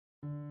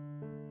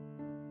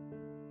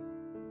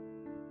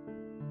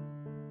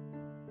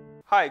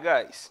Hi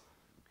guys,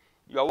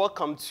 you are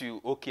welcome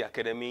to OK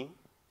Academy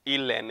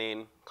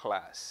e-learning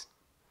class,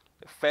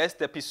 the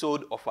first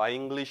episode of our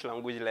English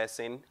language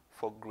lesson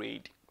for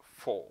grade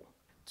 4.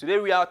 Today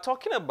we are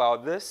talking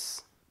about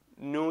this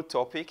new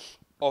topic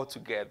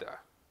altogether.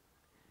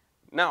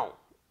 Now,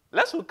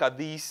 let's look at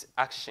these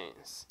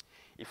actions.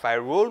 If I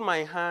roll my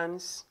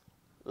hands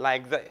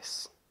like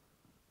this,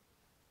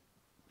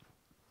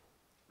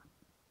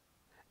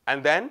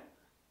 and then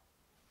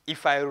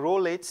if I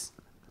roll it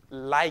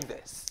like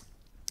this,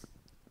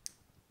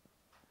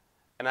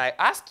 and I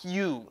ask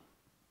you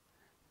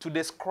to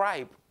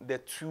describe the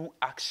two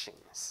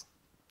actions,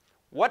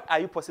 what are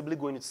you possibly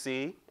going to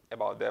say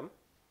about them?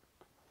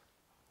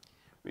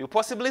 We'll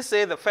possibly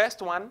say the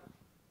first one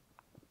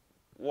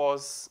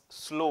was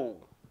slow,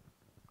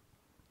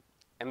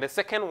 and the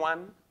second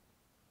one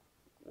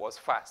was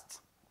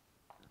fast.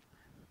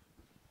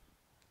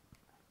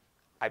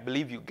 I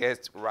believe you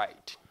guessed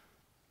right.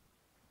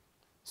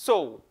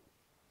 So,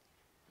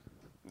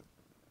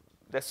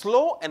 the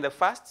slow and the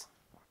fast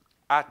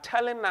are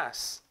telling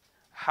us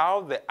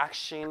how the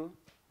action,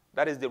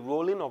 that is the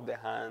rolling of the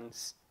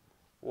hands,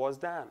 was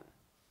done.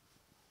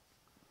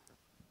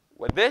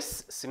 With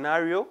this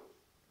scenario,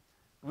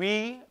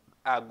 we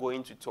are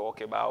going to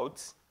talk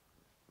about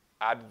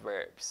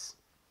adverbs.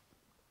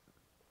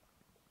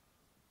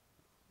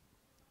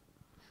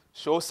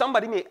 So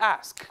somebody may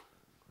ask,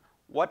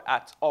 what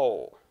at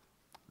all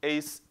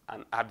is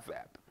an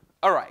adverb?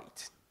 All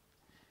right.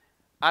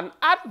 An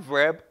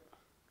adverb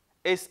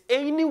is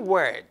any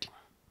word.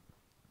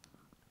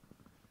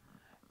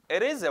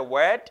 It is a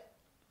word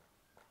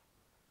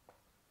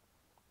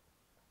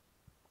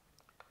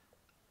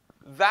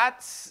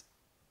that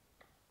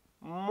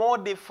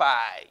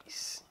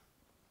modifies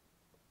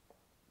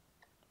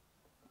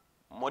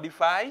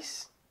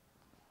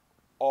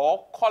or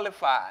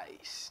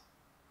qualifies.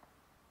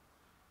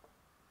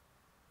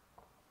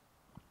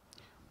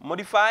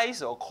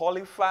 Modifies or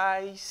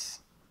qualifies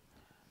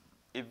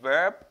a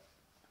verb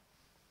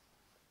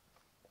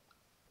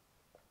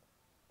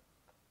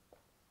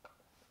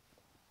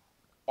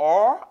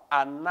or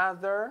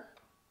another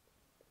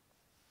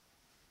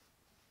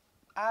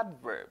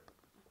adverb.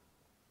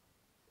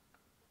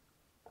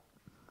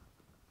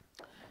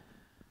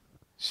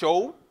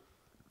 So,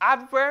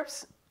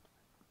 adverbs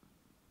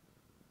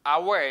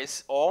are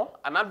words, or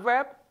an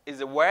adverb is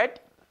a word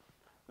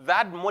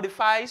that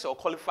modifies or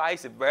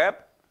qualifies a verb,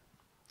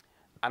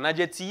 an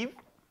adjective,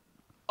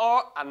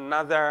 or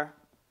another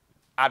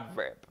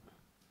adverb.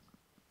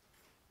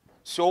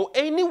 So,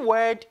 any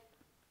word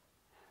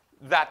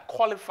that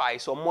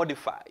qualifies or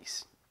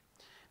modifies.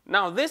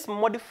 Now, this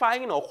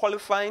modifying or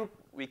qualifying,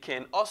 we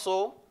can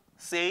also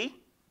say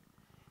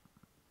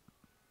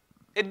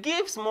it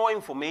gives more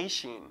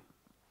information.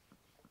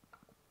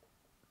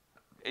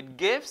 It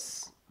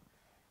gives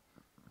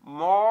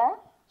more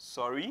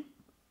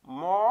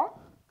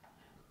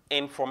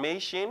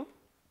information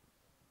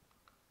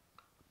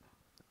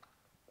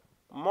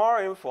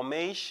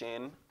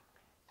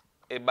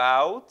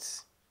about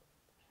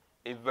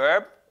a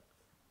verb,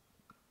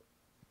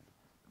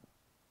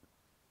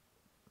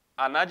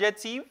 an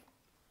adjective,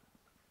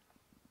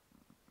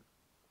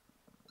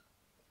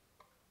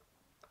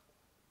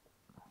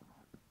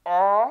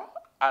 or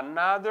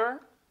another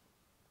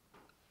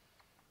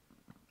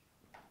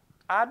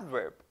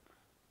adverb.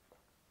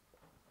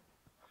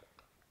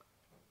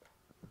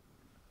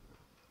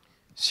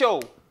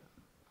 So,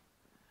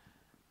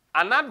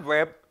 an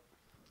adverb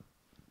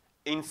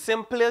in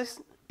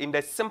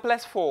the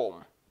simplest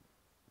form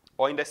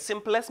or in the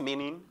simplest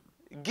meaning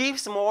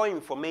gives more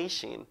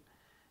information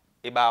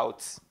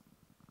about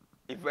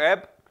a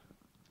verb,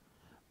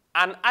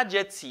 an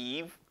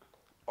adjective,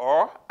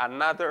 or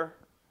another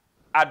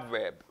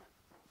adverb.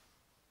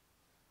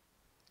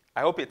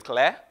 I hope it's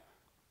clear.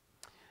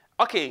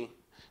 Okay,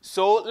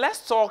 so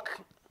let's talk,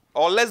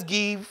 or let's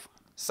give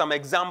some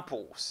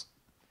examples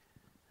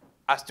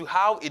as to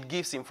how it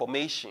gives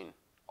information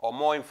or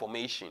more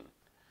information.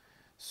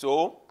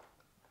 So,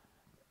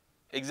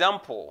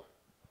 example,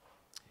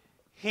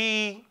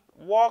 he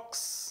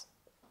walks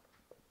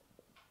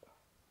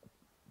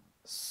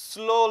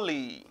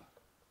slowly.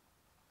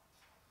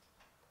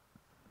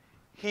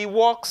 He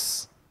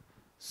walks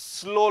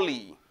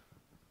slowly.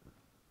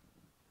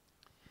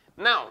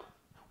 Now,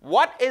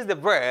 what is the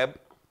verb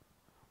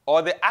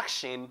or the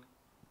action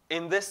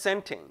in this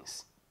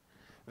sentence?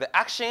 The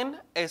action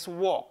is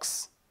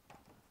walks.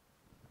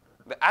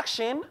 The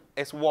action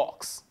is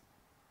walks.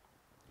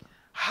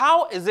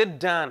 How is it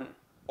done,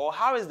 or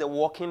how is the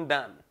walking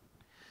done?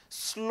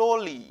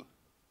 Slowly.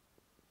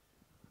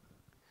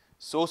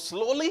 So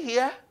slowly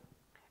here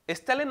is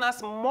telling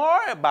us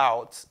more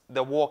about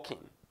the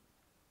walking.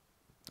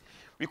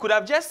 We could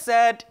have just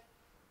said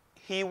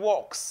he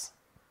walks.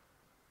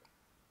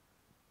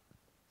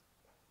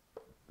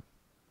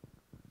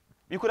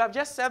 You could have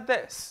just said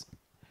this,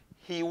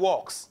 he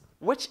walks,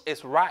 which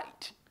is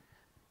right.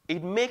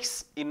 It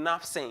makes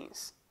enough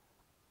sense.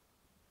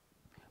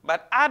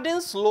 But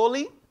adding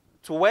slowly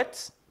to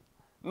it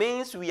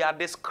means we are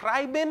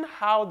describing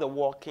how the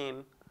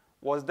walking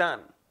was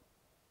done.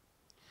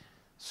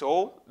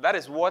 So that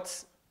is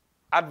what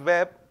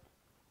adverb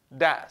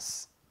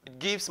does. It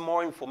gives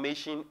more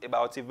information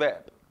about a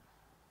verb.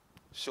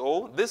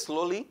 So this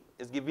slowly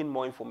is giving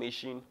more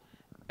information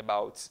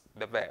about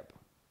the verb.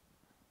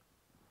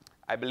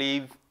 I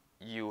believe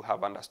you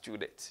have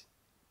understood it.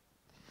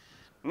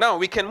 Now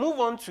we can move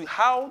on to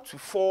how to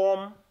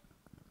form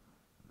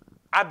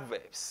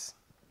adverbs.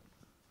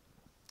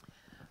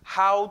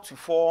 How to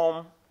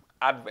form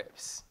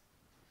adverbs.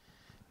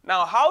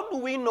 Now, how do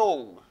we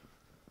know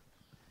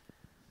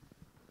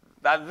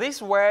that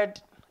this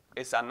word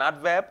is an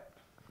adverb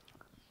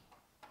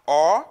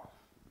or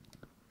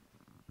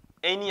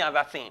any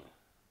other thing?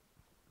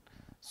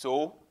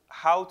 So,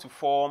 how to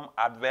form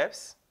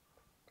adverbs?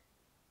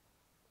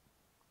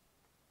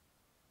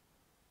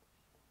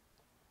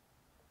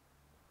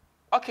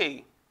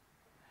 Okay,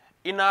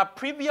 in our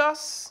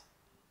previous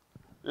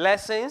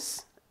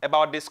lessons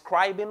about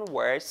describing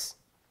words,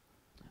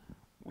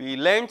 we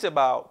learned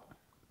about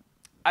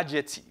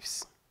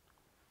adjectives.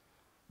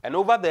 And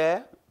over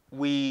there,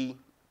 we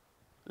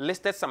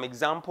listed some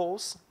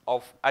examples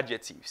of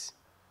adjectives.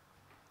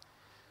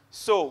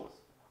 So,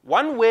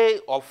 one way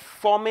of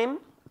forming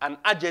an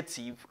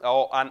adjective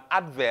or an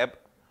adverb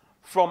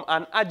from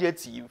an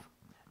adjective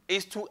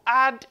is to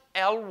add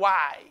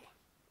ly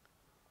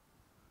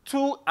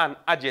to an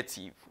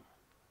adjective.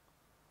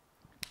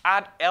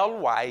 Add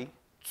ly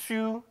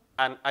to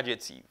an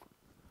adjective.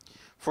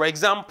 For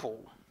example,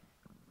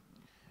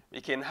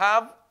 we can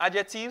have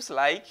adjectives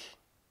like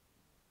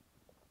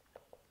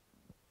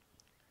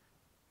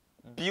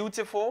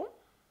beautiful,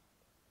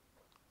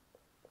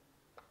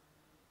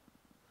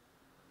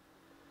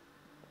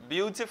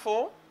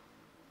 beautiful,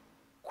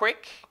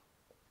 quick,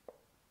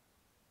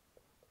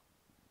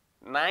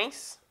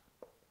 nice,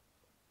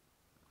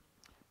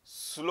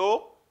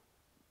 slow.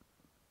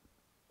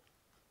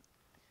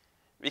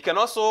 We can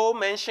also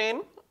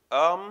mention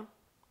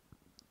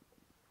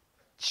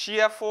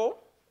cheerful.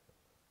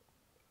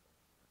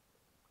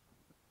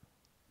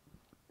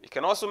 We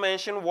can also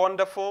mention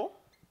wonderful.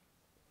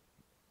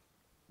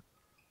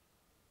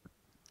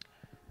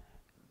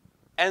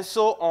 And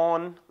so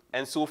on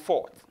and so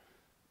forth.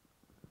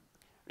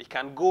 We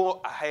can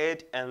go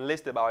ahead and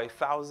list about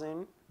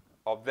 1,000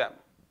 of them.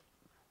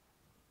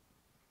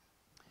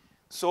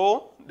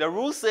 So the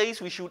rule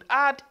says we should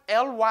add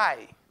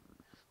ly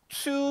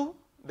to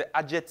the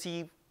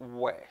adjective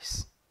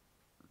words.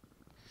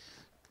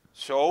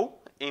 So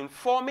in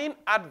forming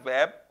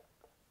adverb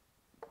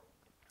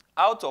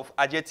out of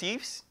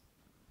adjectives,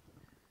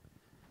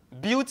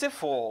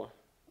 beautiful,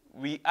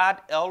 we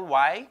add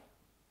ly,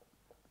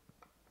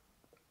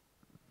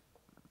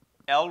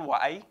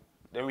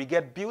 then we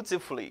get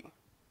beautifully.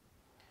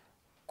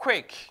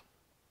 Quick,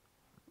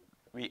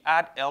 we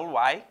add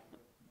ly,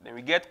 then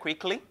we get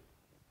quickly.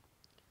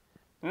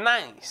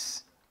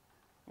 Nice,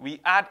 we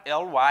add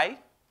ly,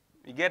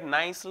 we get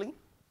nicely.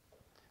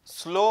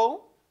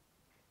 Slow,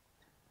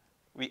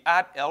 we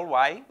add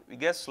ly, we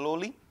get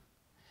slowly.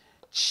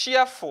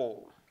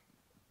 Cheerful,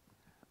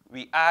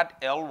 we add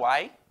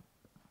ly,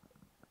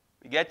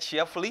 we get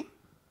cheerfully.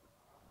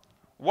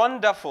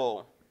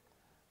 Wonderful,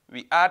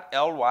 we add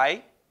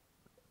ly,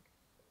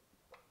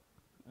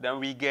 then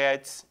we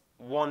get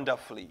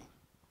wonderfully,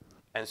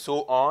 and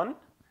so on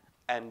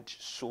and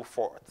so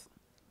forth.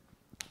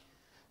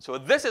 So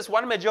this is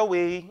one major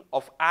way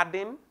of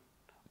adding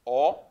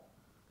or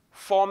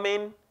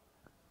forming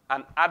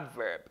an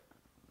adverb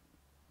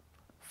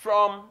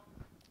from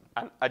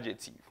an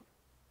adjective.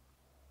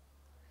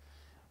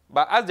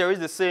 But as there is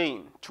a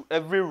saying, to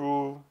every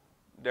rule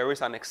there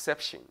is an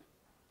exception.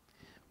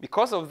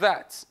 Because of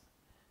that,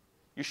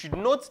 you should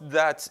note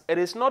that it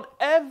is not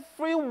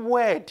every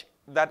word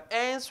that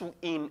ends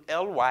in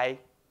ly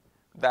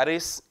that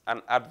is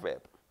an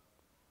adverb.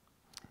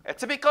 A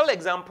typical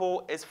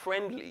example is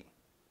friendly.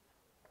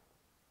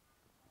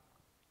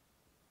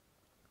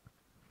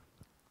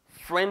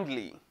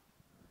 Friendly.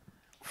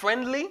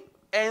 Friendly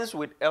ends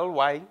with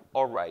ly,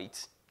 all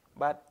right,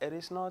 but it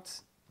is not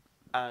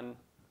an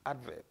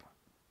adverb.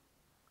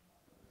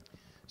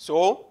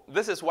 So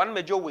this is one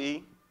major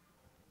way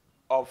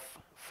of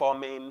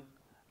forming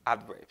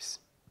adverbs.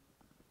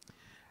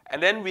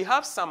 And then we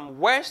have some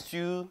words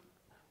too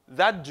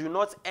that do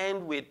not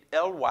end with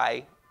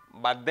ly,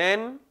 but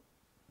then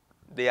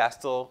they are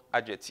still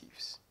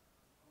adjectives.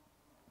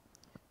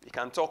 We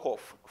can talk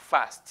of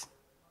fast.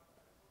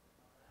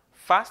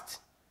 Fast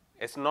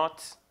is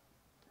not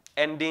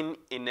ending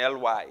in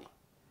ly,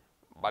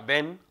 but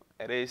then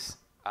it is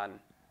an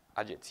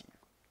adjective.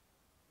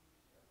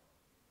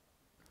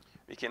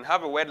 We can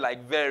have a word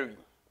like very.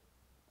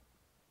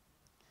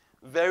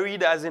 Very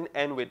doesn't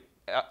end with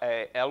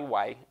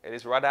ly, it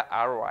is rather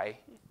ry,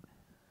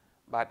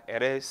 but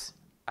it is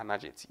an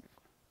adjective.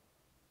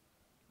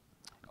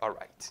 All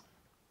right.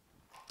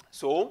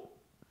 So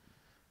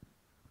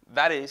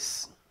that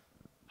is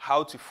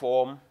how to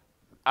form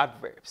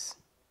adverbs.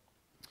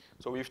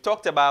 So we've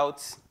talked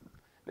about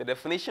the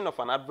definition of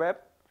an adverb,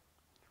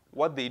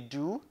 what they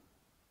do.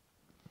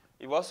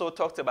 We've also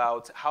talked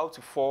about how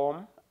to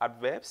form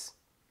adverbs.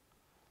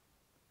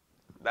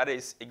 That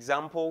is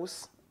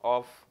examples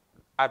of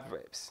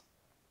adverbs.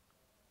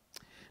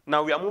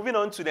 Now we are moving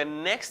on to the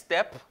next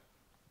step,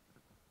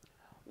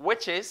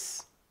 which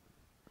is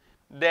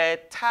the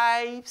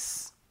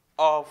types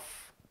of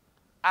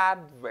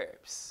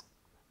adverbs.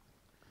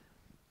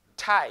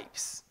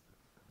 Types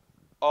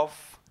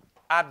of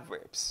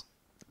adverbs.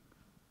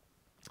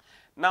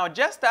 Now,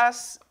 just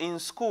as in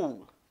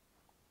school,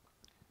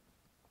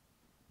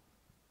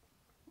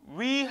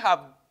 we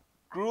have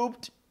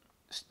grouped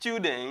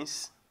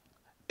students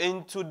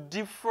into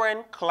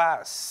different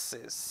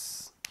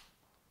classes,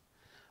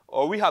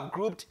 or we have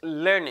grouped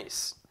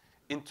learners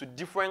into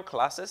different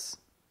classes.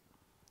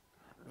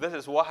 This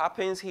is what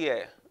happens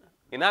here.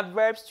 In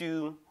adverbs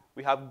too,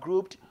 we have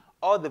grouped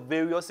all the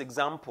various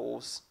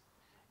examples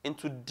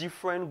into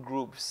different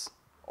groups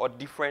or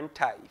different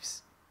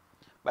types.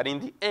 But in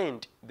the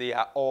end, they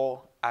are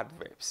all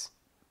adverbs.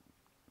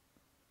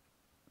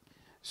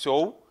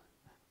 So,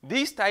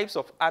 these types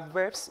of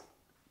adverbs,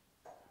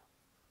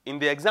 in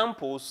the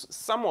examples,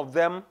 some of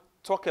them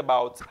talk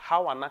about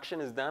how an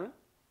action is done.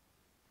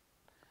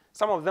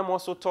 Some of them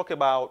also talk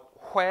about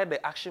where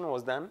the action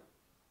was done.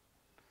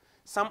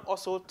 Some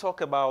also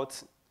talk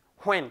about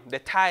when, the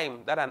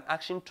time that an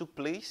action took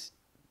place,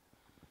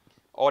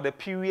 or the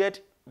period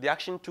the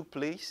action took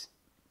place.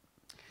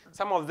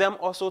 Some of them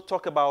also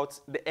talk about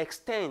the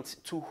extent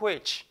to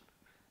which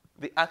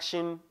the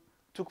action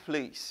took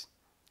place,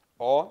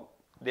 or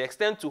the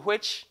extent to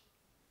which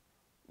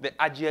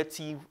the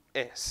adjective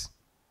is.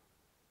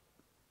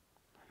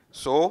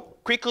 So,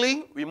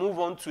 quickly, we move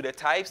on to the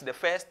types. The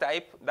first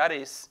type, that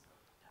is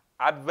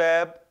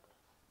adverb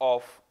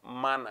of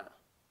manner.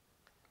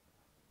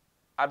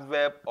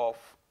 Adverb of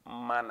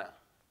manner.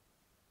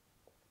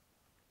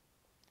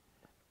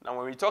 Now,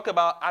 when we talk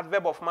about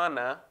adverb of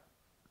manner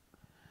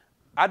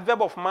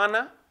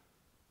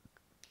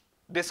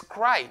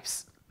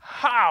describes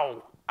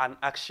how an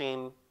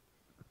action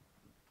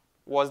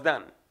was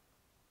done.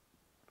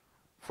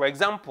 For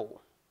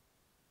example,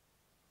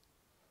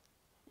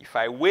 if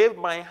I wave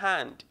my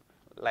hand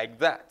like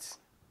that,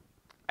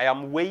 I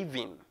am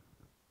waving.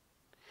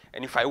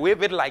 And if I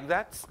wave it like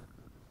that,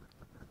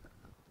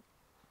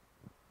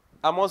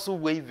 I'm also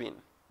waving.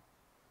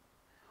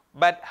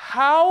 But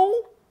how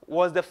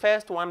was the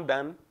first one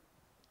done?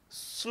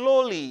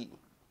 Slowly.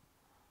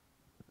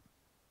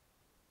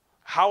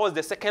 How was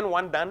the second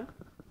one done?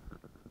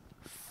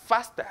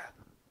 Faster.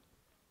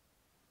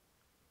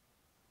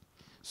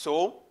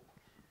 So,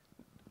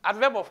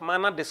 adverb of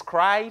manner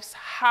describes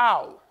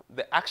how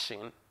the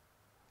action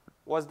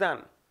was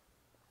done.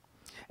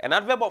 An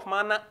adverb of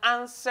manner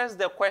answers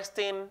the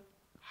question,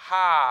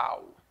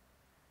 how?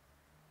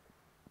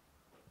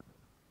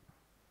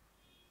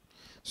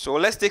 So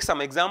let's take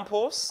some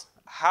examples,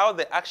 how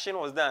the action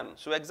was done.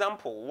 So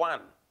example 1.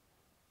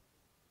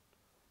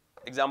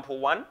 Example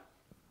 1.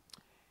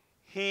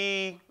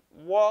 He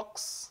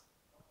walks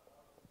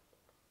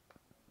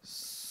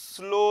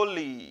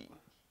slowly.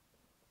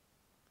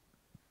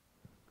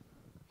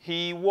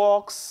 He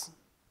walks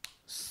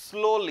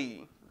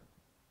slowly.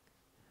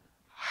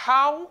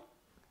 How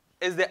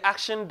is the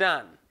action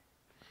done?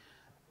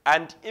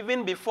 And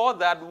even before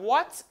that,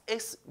 what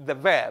is the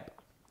verb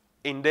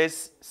in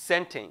this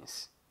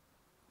sentence?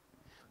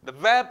 The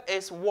verb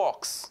is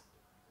walks.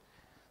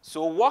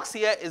 So walks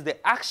here is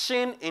the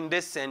action in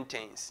this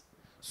sentence.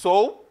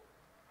 So,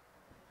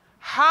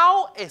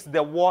 how is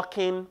the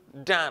walking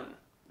done?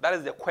 That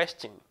is the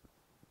question.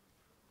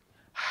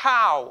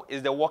 How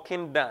is the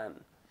walking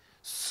done?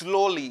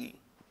 Slowly.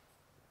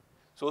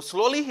 So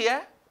slowly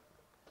here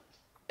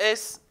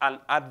is an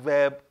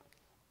adverb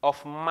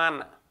of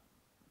manner.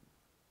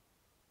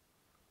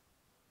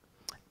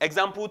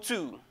 Example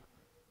 2.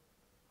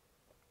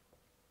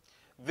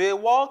 They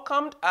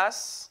welcomed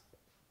us.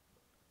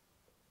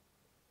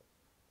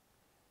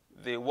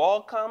 They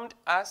welcomed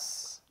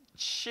us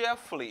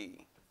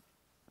cheerfully.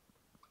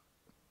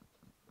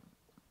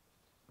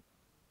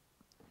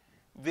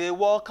 They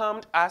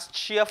welcomed us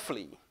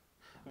cheerfully.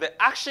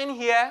 The action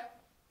here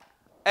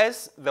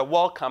is the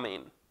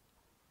welcoming.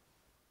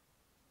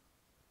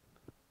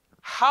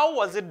 How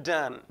was it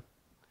done?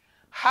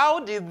 How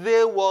did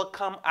they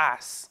welcome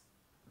us?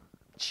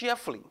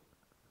 Cheerfully.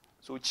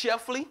 So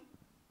cheerfully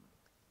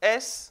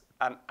is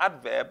an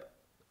adverb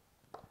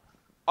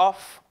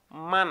of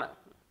manner.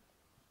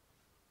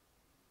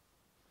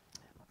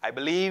 I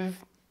believe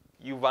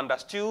you've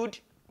understood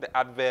the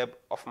adverb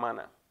of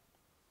manner.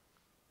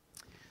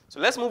 So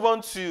let's move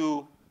on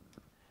to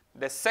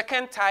the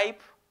second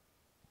type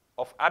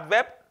of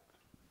adverb,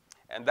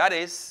 and that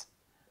is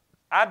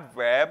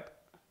adverb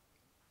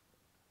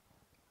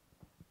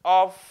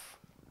of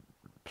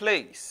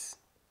place.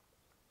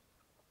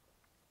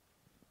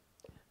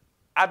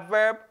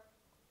 Adverb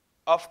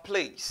of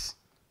place.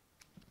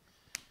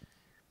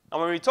 And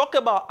when we talk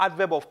about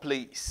adverb of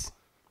place,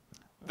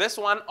 this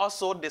one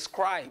also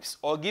describes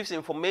or gives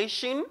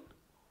information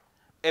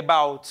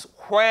about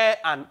where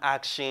an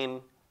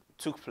action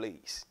took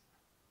place.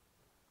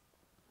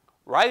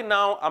 Right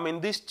now, I'm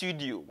in this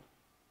studio.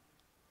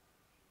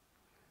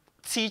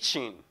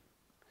 teaching.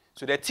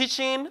 So the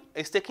teaching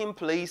is taking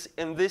place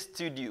in this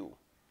studio.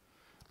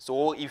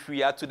 So if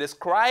we are to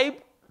describe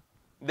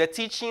the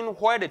teaching,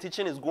 where the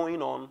teaching is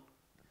going on,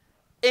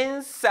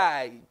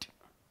 inside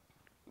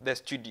the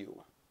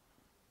studio.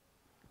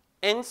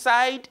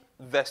 Inside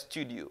the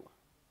studio.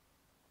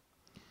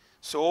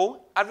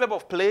 So adverb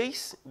of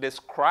place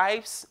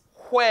describes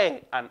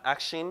where an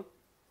action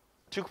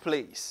took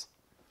place.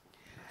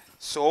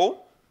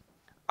 So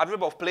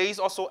adverb of place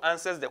also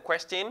answers the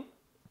question,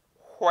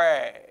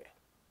 where?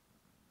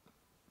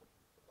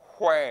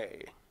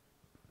 Where?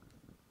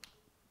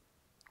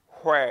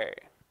 Where?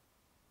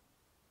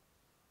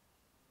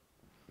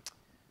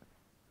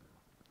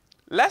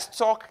 Let's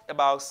talk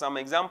about some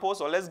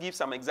examples, or let's give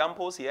some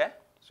examples here.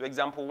 So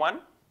example 1,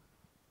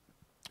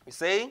 we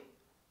say,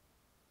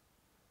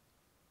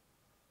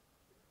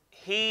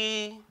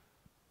 he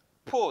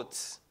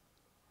puts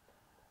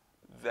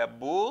the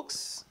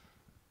books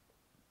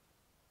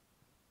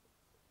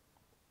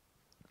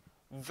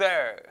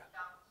there.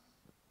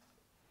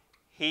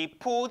 He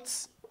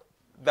puts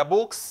the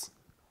books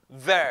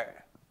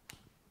there.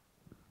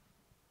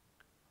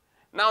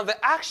 Now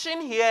the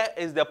action here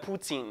is the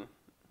putting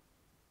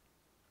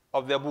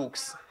of the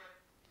books.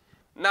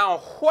 Now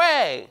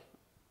where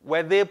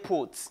were they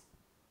put?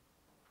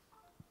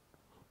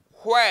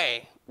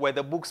 Where were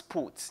the books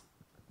put?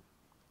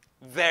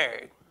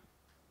 There.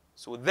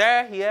 So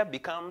there here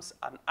becomes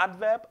an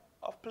adverb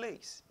of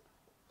place.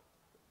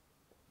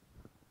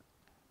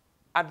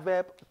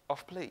 Adverb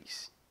of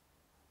place.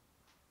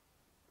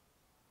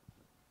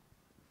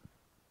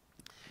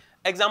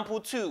 Example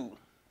 2.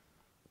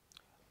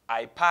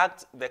 I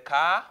parked the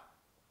car.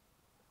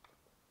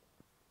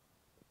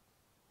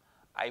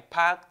 I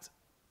parked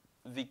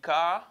the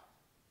car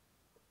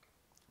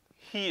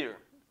here.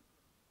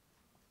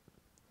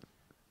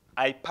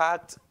 I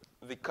parked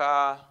the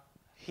car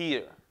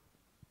here.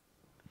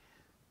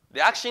 The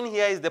action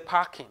here is the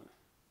parking.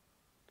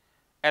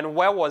 And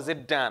where was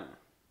it done?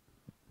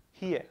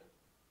 Here.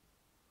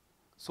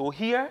 So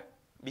here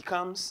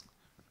becomes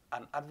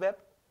an adverb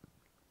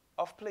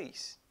of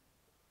place.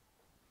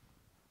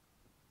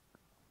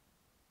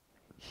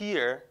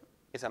 Here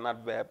is an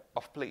adverb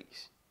of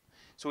place.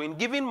 So in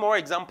giving more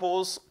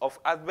examples of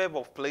adverb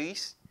of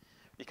place,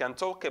 we can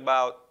talk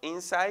about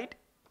inside.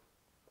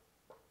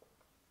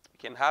 We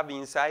can have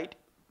inside,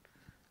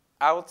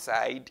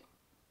 outside,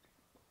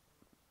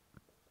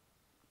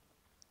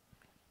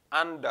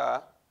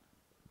 under,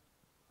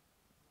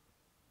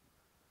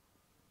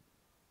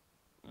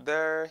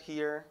 there,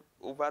 here,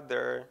 over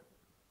there,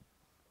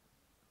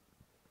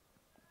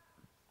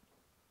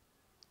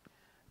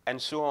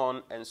 and so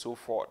on and so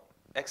forth,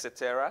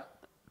 etc.,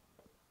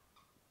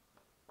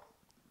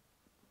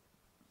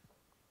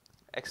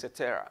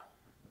 etc.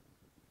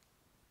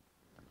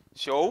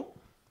 So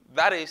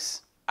that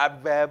is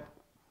adverb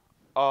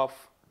of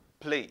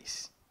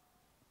place.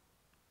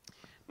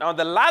 Now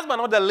the last but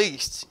not the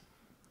least,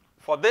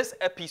 for this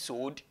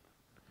episode,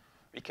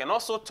 we can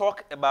also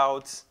talk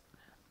about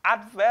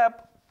adverb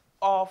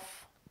of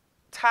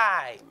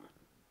time.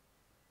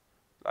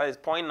 That is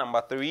point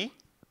number 3.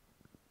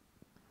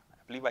 I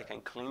believe I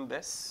can clean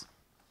this.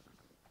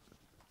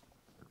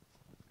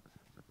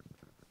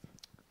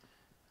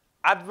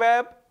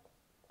 Adverb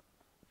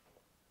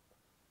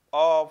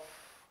of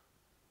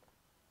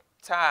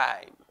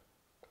time.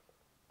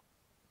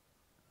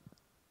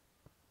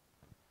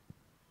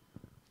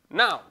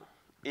 Now,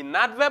 in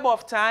adverb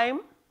of time,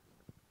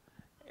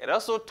 it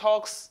also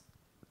talks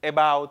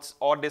about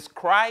or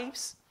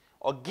describes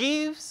or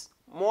gives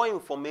more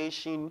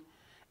information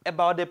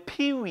about the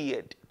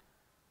period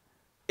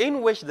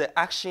in which the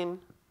action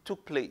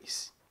took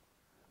place.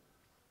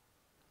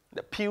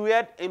 The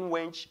period in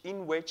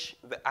which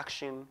the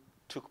action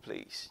took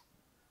place.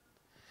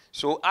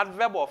 So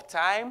adverb of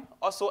time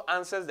also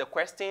answers the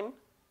question,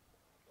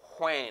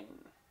 when.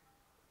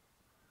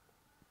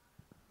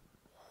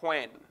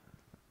 When.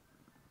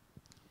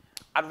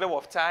 Adverb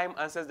of time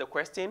answers the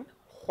question,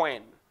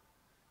 when.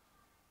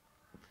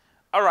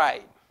 All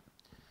right.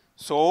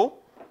 So,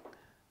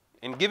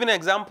 in giving an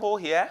example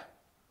here,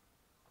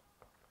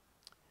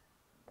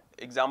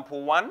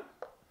 example 1,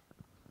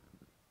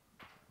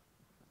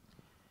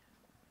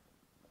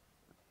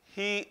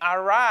 he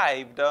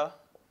arrived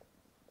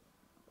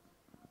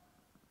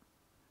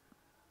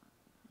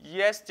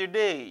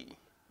yesterday.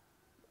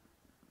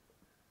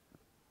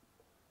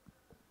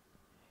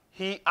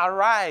 He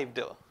arrived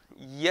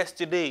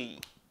yesterday.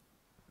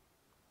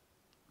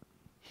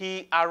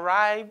 He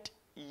arrived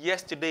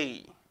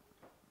yesterday.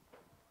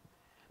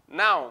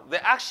 Now,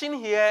 the action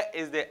here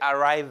is the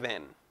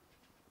arriving.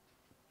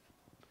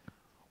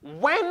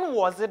 When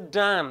was it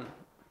done?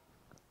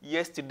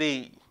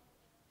 Yesterday.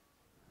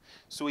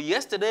 So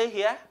yesterday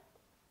here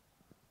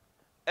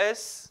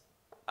is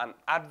an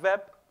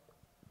adverb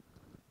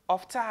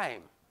of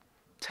time,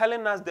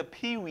 telling us the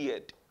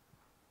period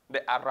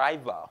the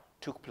arrival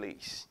took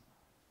place.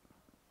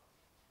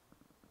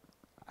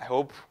 I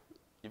hope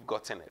you've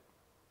gotten it.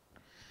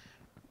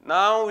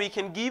 Now we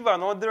can give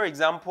another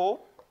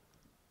example.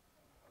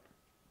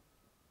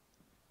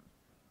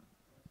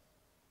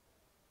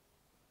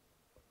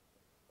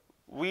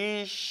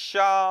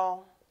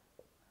 shall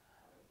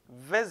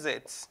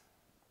visit.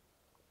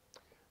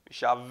 We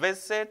shall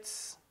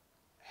visit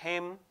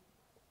him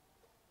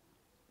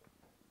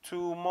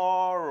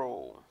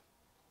tomorrow.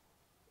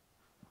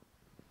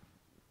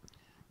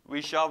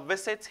 We shall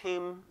visit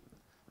him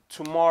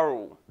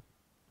tomorrow.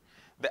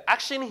 The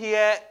action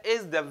here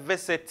is the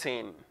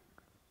visiting.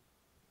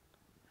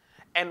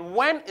 And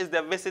when is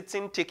the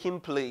visiting taking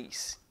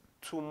place?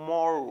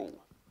 Tomorrow.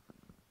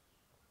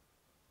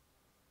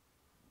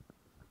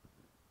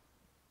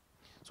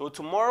 So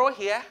tomorrow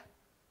here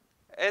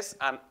is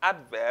an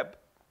adverb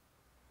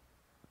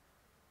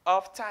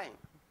of time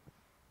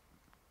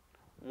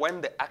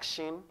when the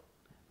action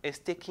is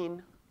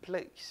taking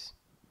place.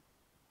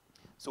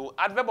 So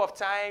adverb of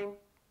time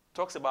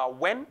talks about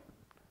when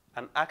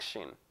an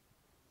action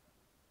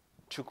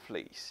took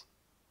place.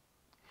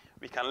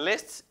 We can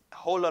list a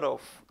whole lot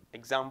of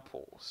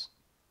examples.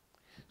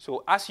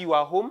 So as you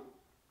are home,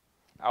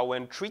 I will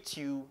entreat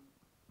you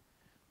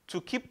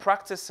to keep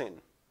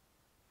practicing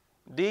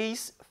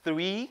these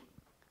 3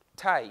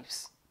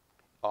 types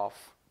of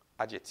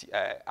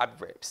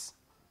adverbs.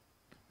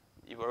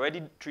 You've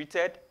already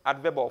treated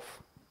adverb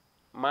of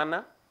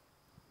manner,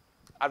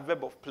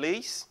 adverb of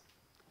place,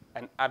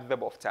 and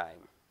adverb of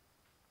time.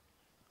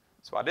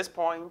 So at this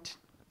point,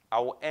 I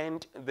will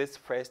end this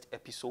first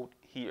episode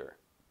here.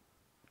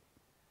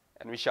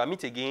 And we shall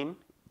meet again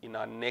in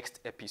our next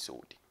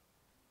episode.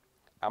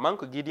 I'm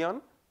Uncle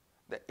Gideon,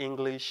 the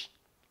English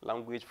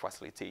language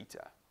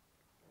facilitator.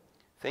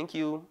 Thank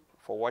you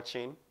for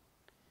watching.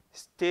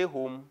 Stay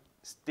home,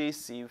 stay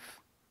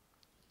safe,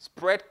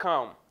 spread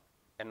calm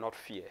and not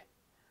fear.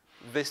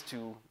 This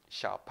too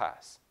shall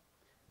pass.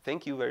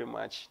 Thank you very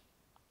much.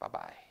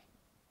 Bye-bye.